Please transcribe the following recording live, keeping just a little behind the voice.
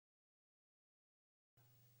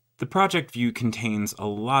The project view contains a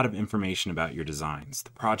lot of information about your designs.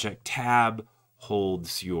 The project tab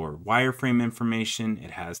holds your wireframe information.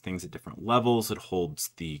 It has things at different levels. It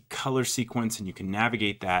holds the color sequence, and you can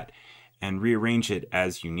navigate that and rearrange it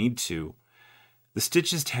as you need to. The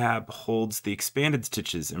Stitches tab holds the expanded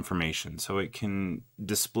stitches information, so it can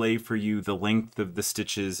display for you the length of the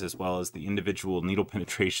stitches as well as the individual needle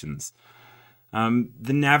penetrations.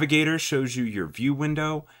 The Navigator shows you your view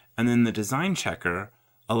window, and then the Design Checker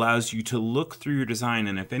allows you to look through your design,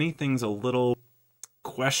 and if anything's a little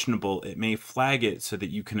questionable, it may flag it so that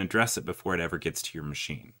you can address it before it ever gets to your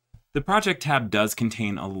machine. The Project tab does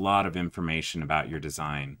contain a lot of information about your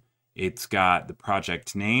design. It's got the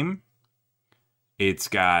project name, it's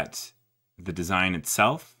got the design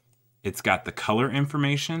itself, it's got the color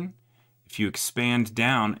information. If you expand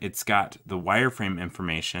down, it's got the wireframe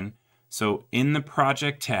information. So in the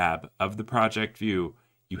Project tab of the project view,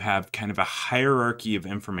 you have kind of a hierarchy of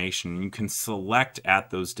information. You can select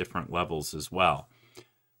at those different levels as well.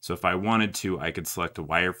 So if I wanted to, I could select a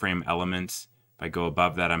wireframe element. If I go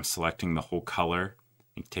above that, I'm selecting the whole color.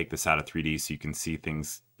 You can take this out of 3D so you can see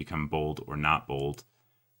things become bold or not bold.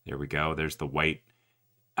 There we go. There's the white.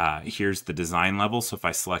 Here's the design level. So if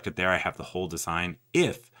I select it there, I have the whole design.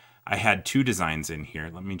 If I had two designs in here,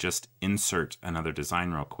 let me just insert another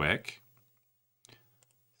design real quick.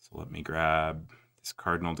 So let me grab this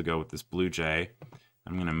cardinal to go with this blue jay.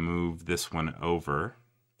 I'm going to move this one over.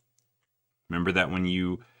 Remember that when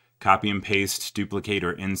you copy and paste, duplicate,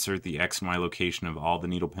 or insert, the X and Y location of all the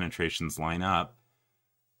needle penetrations line up.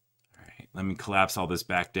 All right, let me collapse all this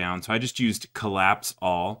back down. So I just used collapse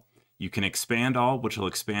all. You can expand all, which will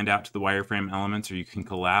expand out to the wireframe elements, or you can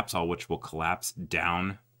collapse all, which will collapse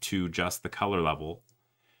down to just the color level.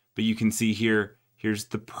 But you can see here, here's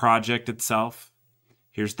the project itself.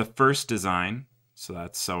 Here's the first design. So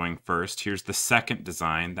that's sewing first. Here's the second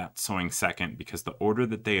design, that's sewing second, because the order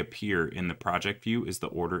that they appear in the project view is the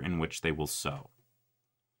order in which they will sew.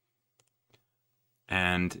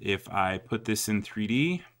 And if I put this in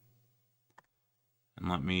 3D, and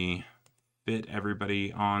let me fit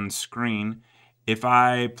everybody on screen, if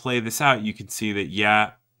I play this out, you can see that,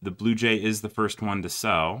 yeah, the blue jay is the first one to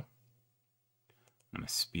sew. I'm going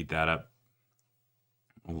to speed that up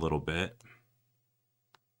a little bit.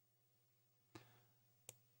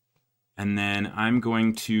 And then I'm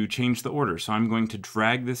going to change the order. So I'm going to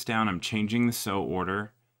drag this down. I'm changing the sew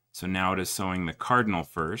order. So now it is sewing the cardinal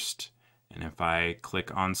first. And if I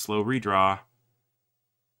click on slow redraw,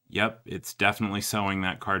 yep, it's definitely sewing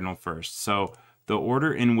that cardinal first. So the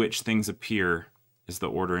order in which things appear is the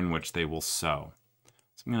order in which they will sew.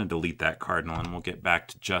 So I'm going to delete that cardinal and we'll get back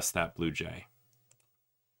to just that blue jay.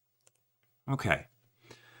 Okay,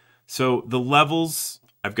 so the levels,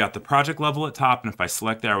 I've got the project level at top, and if I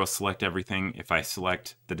select there, I will select everything. If I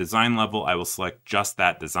select the design level, I will select just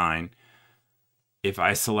that design. If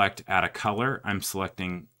I select add a color, I'm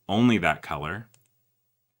selecting only that color.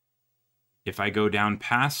 If I go down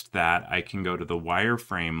past that, I can go to the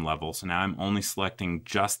wireframe level. So now I'm only selecting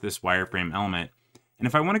just this wireframe element. And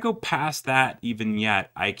if I want to go past that even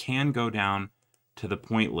yet, I can go down to the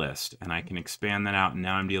point list and I can expand that out. And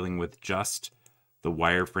now I'm dealing with just the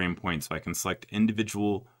wireframe points. So I can select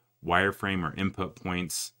individual wireframe or input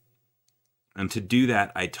points. And to do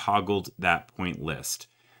that, I toggled that point list.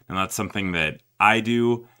 And that's something that I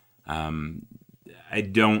do. I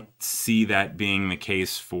don't see that being the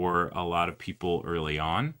case for a lot of people early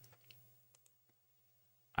on.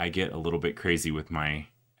 I get a little bit crazy with my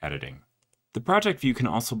editing. The project view can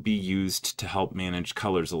also be used to help manage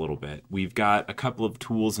colors a little bit. We've got a couple of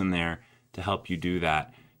tools in there to help you do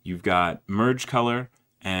that. You've got merge color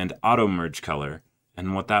and auto merge color.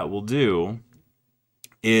 And what that will do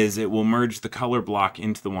is it will merge the color block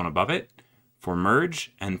into the one above it for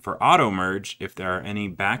merge, and for auto merge, if there are any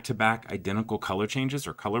back-to-back identical color changes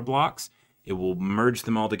or color blocks, it will merge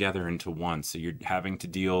them all together into one. So you're having to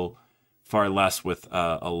deal far less with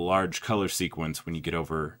a large color sequence when you get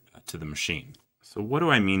over to the machine. So what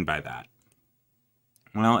do I mean by that?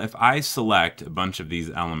 Well, if I select a bunch of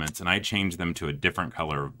these elements and I change them to a different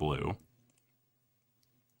color of blue,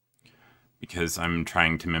 because I'm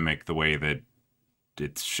trying to mimic the way that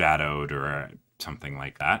it's shadowed or something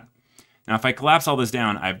like that. Now, if I collapse all this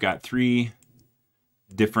down, I've got 3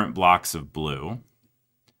 different blocks of blue.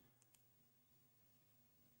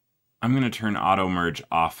 I'm going to turn auto merge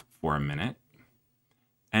off for a minute.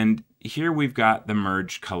 And here we've got the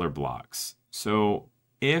merge color blocks. So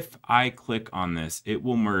if I click on this, it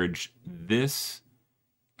will merge this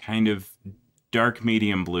kind of dark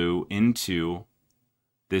medium blue into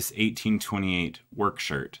this 1828 work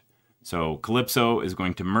shirt. So Calypso is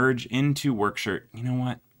going to merge into work shirt. You know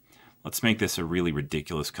what? Let's make this a really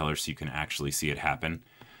ridiculous color so you can actually see it happen.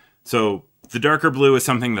 So the darker blue is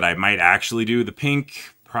something that I might actually do. The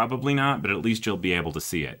pink, probably not, but at least you'll be able to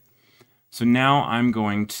see it. So now I'm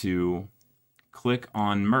going to click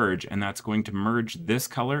on merge, and that's going to merge this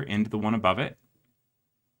color into the one above it.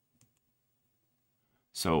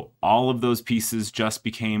 So all of those pieces just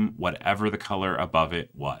became whatever the color above it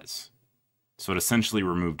was. So it essentially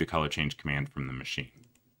removed a color change command from the machine.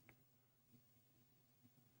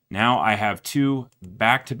 Now I have two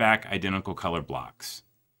back-to-back identical color blocks.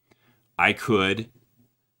 I could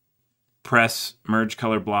press merge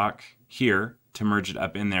color block here to merge it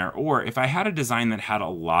up in there, or if I had a design that had a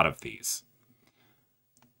lot of these,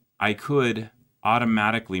 I could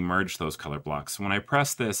automatically merge those color blocks. So when I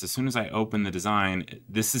press this, as soon as I open the design,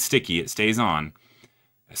 this is sticky, it stays on.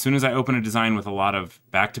 As soon as I open a design with a lot of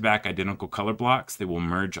back-to-back identical color blocks, they will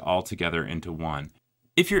merge all together into one.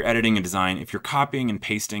 If you're editing a design, if you're copying and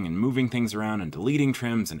pasting and moving things around and deleting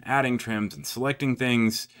trims and adding trims and selecting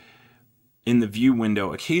things in the view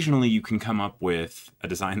window, occasionally you can come up with a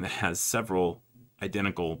design that has several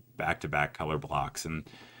identical back-to-back color blocks, and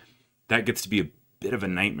that gets to be a bit of a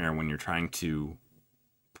nightmare when you're trying to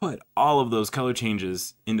put all of those color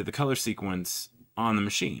changes into the color sequence on the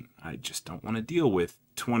machine. I just don't want to deal with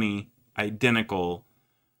 20 identical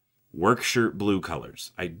work shirt blue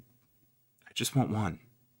colors. I just want one.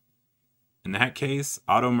 In that case,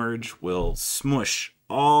 auto merge will smush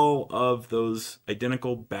all of those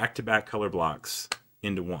identical back-to-back color blocks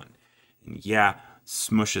into one. And yeah,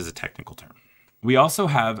 smush is a technical term. We also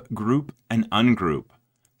have group and ungroup.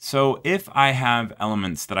 So if I have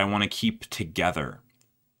elements that I want to keep together,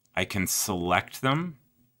 I can select them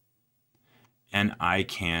and I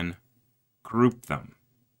can group them.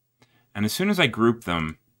 And as soon as I group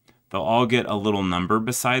them, they'll all get a little number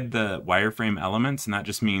beside the wireframe elements, and that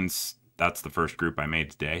just means that's the first group I made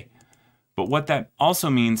today. But what that also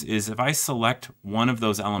means is if I select one of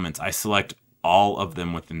those elements, I select all of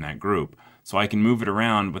them within that group. So I can move it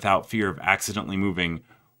around without fear of accidentally moving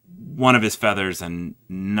one of his feathers and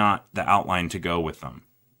not the outline to go with them.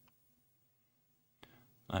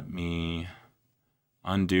 Let me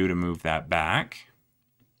undo to move that back.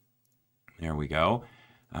 There we go.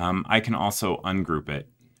 I can also ungroup it.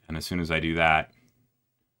 And as soon as I do that,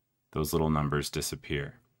 those little numbers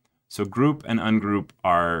disappear. So group and ungroup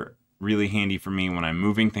are really handy for me when I'm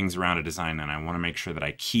moving things around a design and I want to make sure that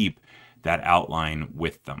I keep that outline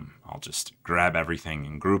with them. I'll just grab everything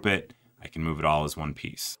and group it. I can move it all as one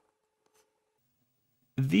piece.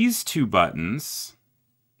 These two buttons,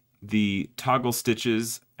 the toggle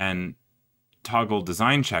stitches and toggle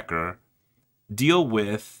design checker, deal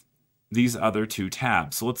with these other two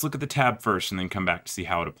tabs. So let's look at the tab first and then come back to see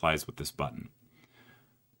how it applies with this button.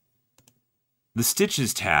 The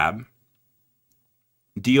stitches tab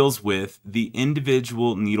deals with the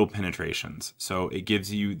individual needle penetrations. So it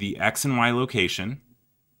gives you the X and Y location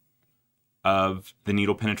of the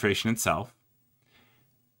needle penetration itself.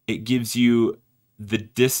 It gives you the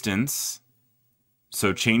distance,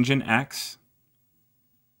 so change in X,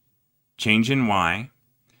 change in Y,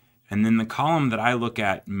 and then the column that I look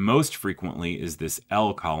at most frequently is this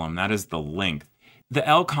L column. That is the length. The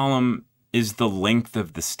L column is the length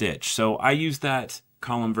of the stitch. So I use that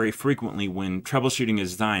column very frequently when troubleshooting a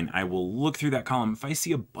design. I will look through that column. If I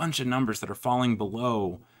see a bunch of numbers that are falling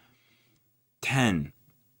below 10,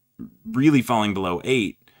 really falling below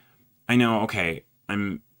 8, I know, okay,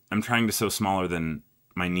 I'm trying to sew smaller than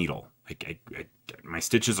my needle. My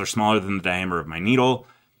stitches are smaller than the diameter of my needle.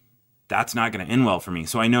 That's not going to end well for me.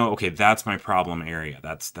 So I know, okay, that's my problem area.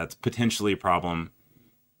 That's potentially a problem.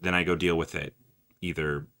 Then I go deal with it.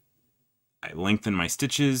 Either I lengthen my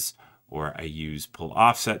stitches, or I use pull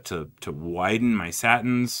offset to widen my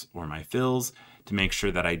satins or my fills to make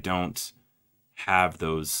sure that I don't have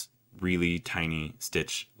those really tiny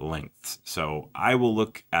stitch lengths. So I will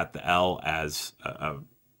look at the L as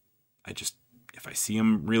if I see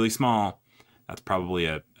them really small, that's probably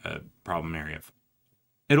a problem area.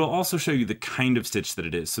 It'll also show you the kind of stitch that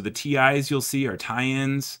it is. So the TIs you'll see are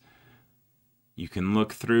tie-ins. You can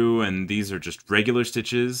look through and these are just regular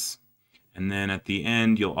stitches. And then at the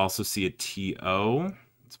end, you'll also see a TO.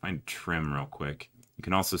 Let's find trim real quick. You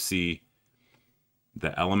can also see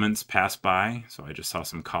the elements pass by. So I just saw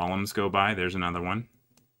some columns go by. There's another one.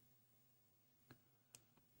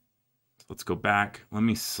 So let's go back. Let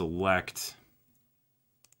me select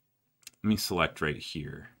right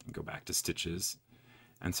here and go back to stitches.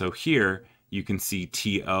 And so here you can see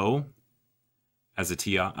TO as a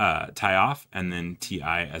tie off and then TI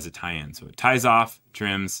as a tie in. So it ties off,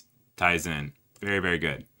 trims, ties in. Very, very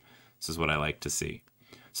good. This is what I like to see.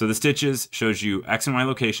 So the stitches shows you X and Y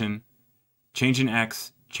location, change in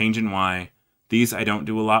X, change in Y. These I don't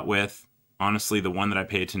do a lot with. Honestly, the one that I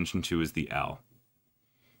pay attention to is the L.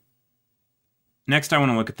 Next, I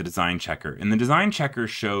want to look at the design checker. And the design checker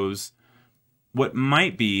shows what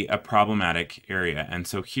might be a problematic area. And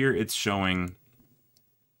so here it's showing,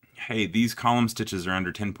 hey, these column stitches are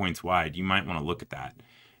under 10 points wide. You might want to look at that.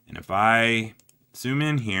 And if I zoom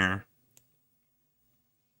in here,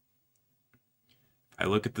 I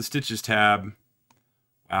look at the Stitches tab.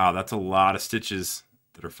 Wow, that's a lot of stitches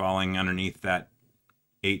that are falling underneath that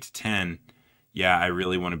 8 to 10. Yeah, I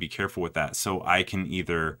really want to be careful with that. So I can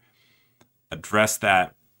either address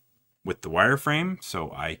that with the wireframe,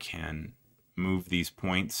 so I can move these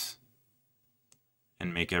points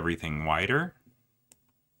and make everything wider.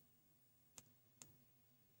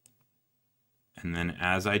 And then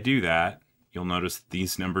as I do that, you'll notice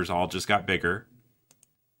these numbers all just got bigger.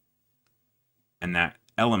 And that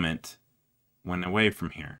element went away from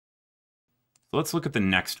here. So let's look at the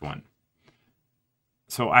next one.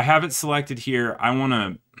 So I have it selected here. I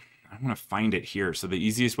want to find it here. So the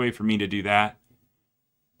easiest way for me to do that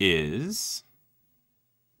is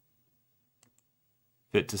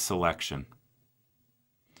fit to selection.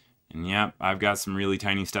 And yep, I've got some really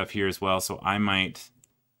tiny stuff here as well. So I might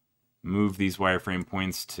move these wireframe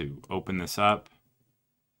points to open this up.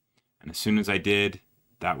 And as soon as I did,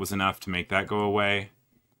 that was enough to make that go away.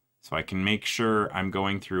 So I can make sure I'm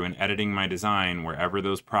going through and editing my design wherever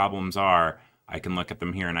those problems are. I can look at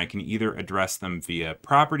them here and I can either address them via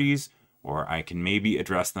properties or I can maybe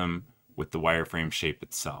address them with the wireframe shape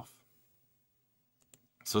itself.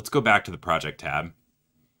 So let's go back to the project tab.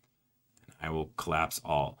 I will collapse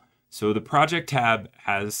all. So the project tab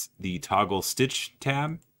has the toggle stitch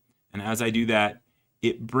tab. And as I do that,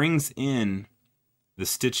 it brings in the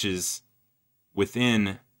stitches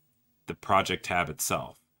within the project tab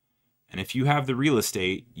itself. And if you have the real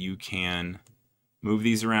estate, you can move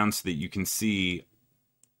these around so that you can see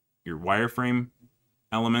your wireframe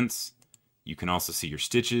elements. You can also see your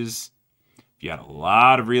stitches. If you had a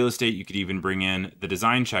lot of real estate, you could even bring in the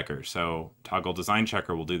design checker. So toggle design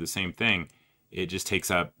checker will do the same thing. It just takes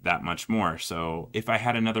up that much more. So if I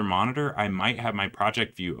had another monitor, I might have my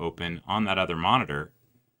project view open on that other monitor,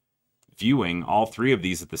 viewing all three of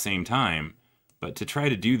these at the same time. But to try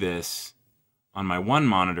to do this on my one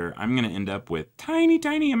monitor, I'm going to end up with tiny,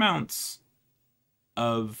 tiny amounts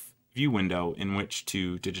of view window in which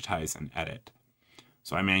to digitize and edit.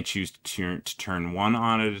 So I may choose to turn one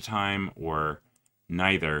on at a time or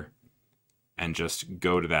neither and just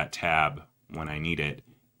go to that tab when I need it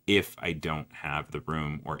if I don't have the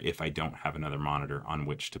room or if I don't have another monitor on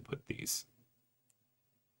which to put these.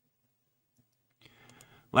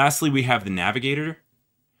 Lastly, we have the Navigator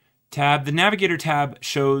tab. The Navigator tab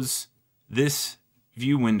shows this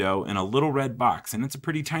view window in a little red box, and it's a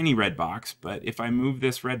pretty tiny red box, but if I move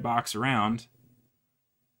this red box around,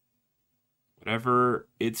 whatever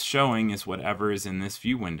it's showing is whatever is in this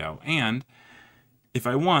view window. And if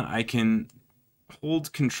I want, I can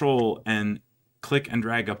hold Control and click and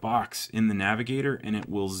drag a box in the Navigator, and it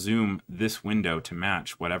will zoom this window to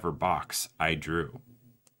match whatever box I drew.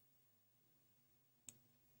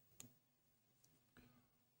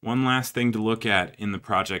 One last thing to look at in the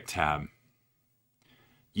Project tab.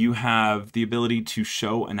 You have the ability to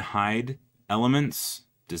show and hide elements,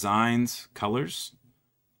 designs, colors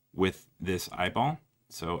with this eyeball.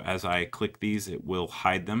 So as I click these, it will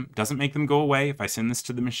hide them. Doesn't make them go away. If I send this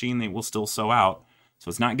to the machine, they will still sew out. So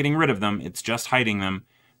it's not getting rid of them, it's just hiding them.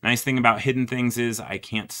 Nice thing about hidden things is I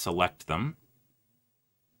can't select them.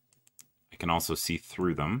 I can also see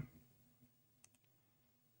through them.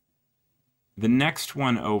 The next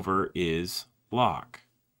one over is lock.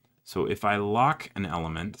 So if I lock an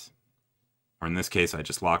element, or in this case I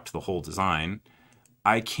just locked the whole design,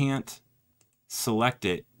 I can't select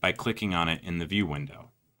it by clicking on it in the view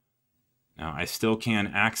window. Now I still can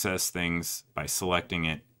access things by selecting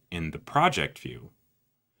it in the project view,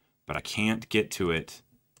 but I can't get to it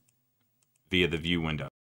via the view window.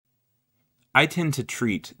 I tend to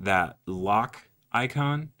treat that lock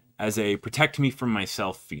icon as a protect me from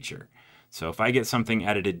myself feature. So if I get something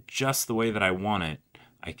edited just the way that I want it,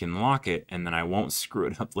 I can lock it and then I won't screw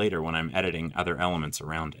it up later when I'm editing other elements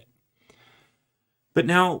around it. But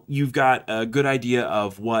now you've got a good idea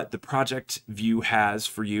of what the project view has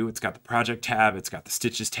for you. It's got the project tab, it's got the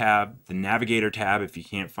stitches tab, the Navigator tab. If you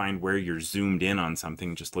can't find where you're zoomed in on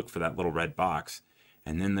something, just look for that little red box.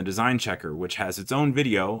 And then the design checker, which has its own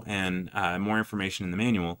video and more information in the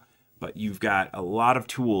manual. But you've got a lot of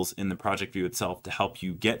tools in the project view itself to help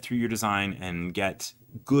you get through your design and get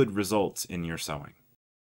good results in your sewing.